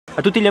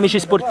A tutti gli amici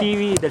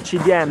sportivi del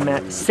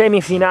CDM,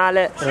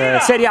 semifinale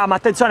Serie A, ma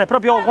attenzione,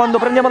 proprio quando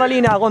prendiamo la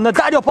linea con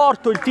Dario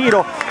Porto il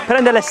tiro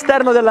prende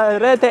l'esterno della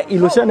rete,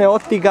 illusione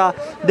ottica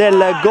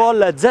del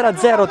gol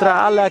 0-0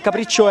 tra Al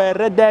Capriccio e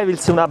Red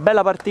Devils, una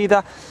bella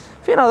partita.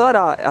 Fino ad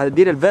ora, a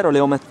dire il vero,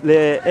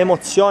 le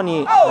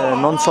emozioni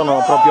non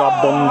sono proprio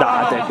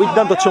abbondate. Qui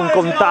intanto c'è un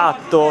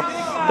contatto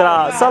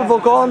tra Salvo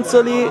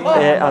Consoli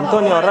e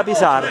Antonio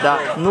Rapisarda,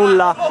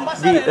 nulla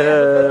di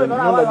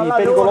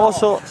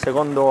pericoloso.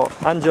 Secondo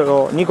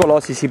Angelo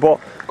Nicolosi si può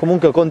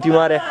comunque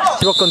continuare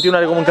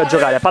comunque a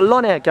giocare.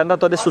 Pallone che è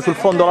andato adesso sul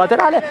fondo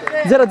laterale,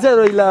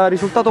 0-0 il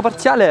risultato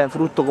parziale,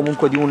 frutto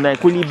comunque di un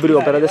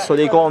equilibrio per adesso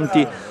dei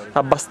conti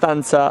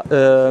abbastanza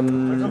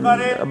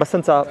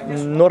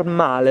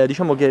normale.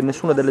 Diciamo che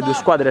nessuna delle due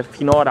squadre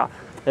finora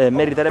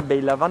meriterebbe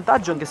il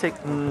vantaggio, anche se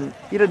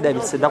i Red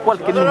Devils da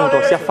qualche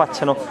minuto si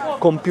affacciano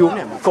con più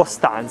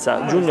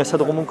costanza. Giugno è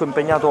stato comunque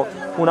impegnato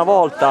una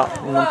volta,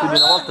 non più di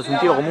una volta, su un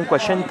tiro comunque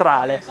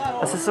centrale.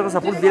 La stessa cosa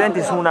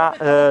Pulvirenti su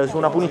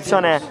una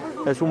punizione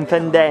su un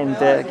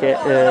fendente che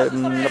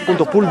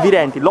appunto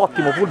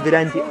l'ottimo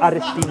Pulvirenti ha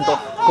respinto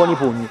con i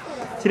pugni.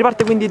 Si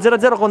riparte quindi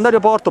 0-0 con Dario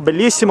Porto,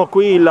 bellissimo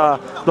qui lo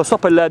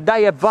stop, il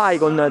dai e vai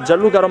con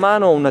Gianluca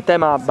Romano, un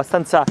tema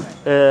abbastanza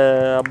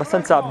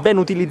ben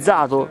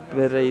utilizzato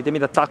per i temi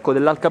d'attacco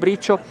dell'Al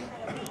Capriccio.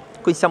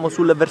 Qui siamo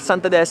sul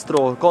versante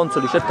destro,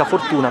 Consoli cerca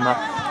fortuna ma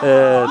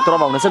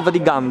trova una selva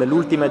di gambe,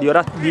 l'ultima di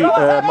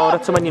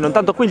Maurizio Magnino.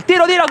 Intanto qui il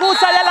tiro di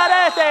Ragusa nella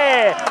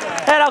rete!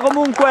 Era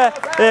comunque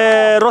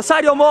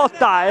Rosario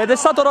Motta, ed è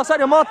stato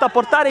Rosario Motta a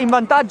portare in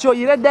vantaggio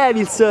i Red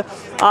Devils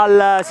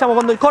siamo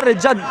quando corre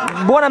già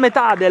buona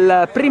metà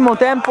del primo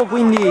tempo,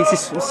 quindi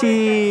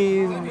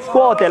si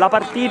scuote la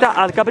partita.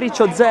 Al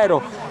Capriccio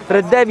 0,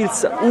 Red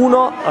Devils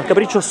 1, Al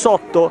Capriccio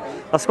sotto,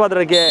 la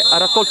squadra che ha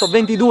raccolto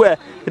 22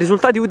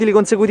 risultati utili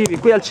consecutivi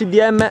qui al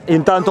CDM.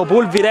 Intanto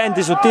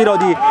Pulvirenti su tiro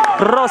di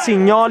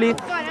Rosignoli.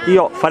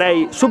 Io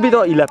farei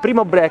subito il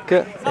primo break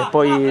e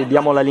poi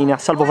diamo la linea a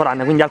Salvo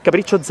Foranna, quindi Al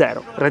Capriccio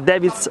 0, Red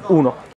Devils 1.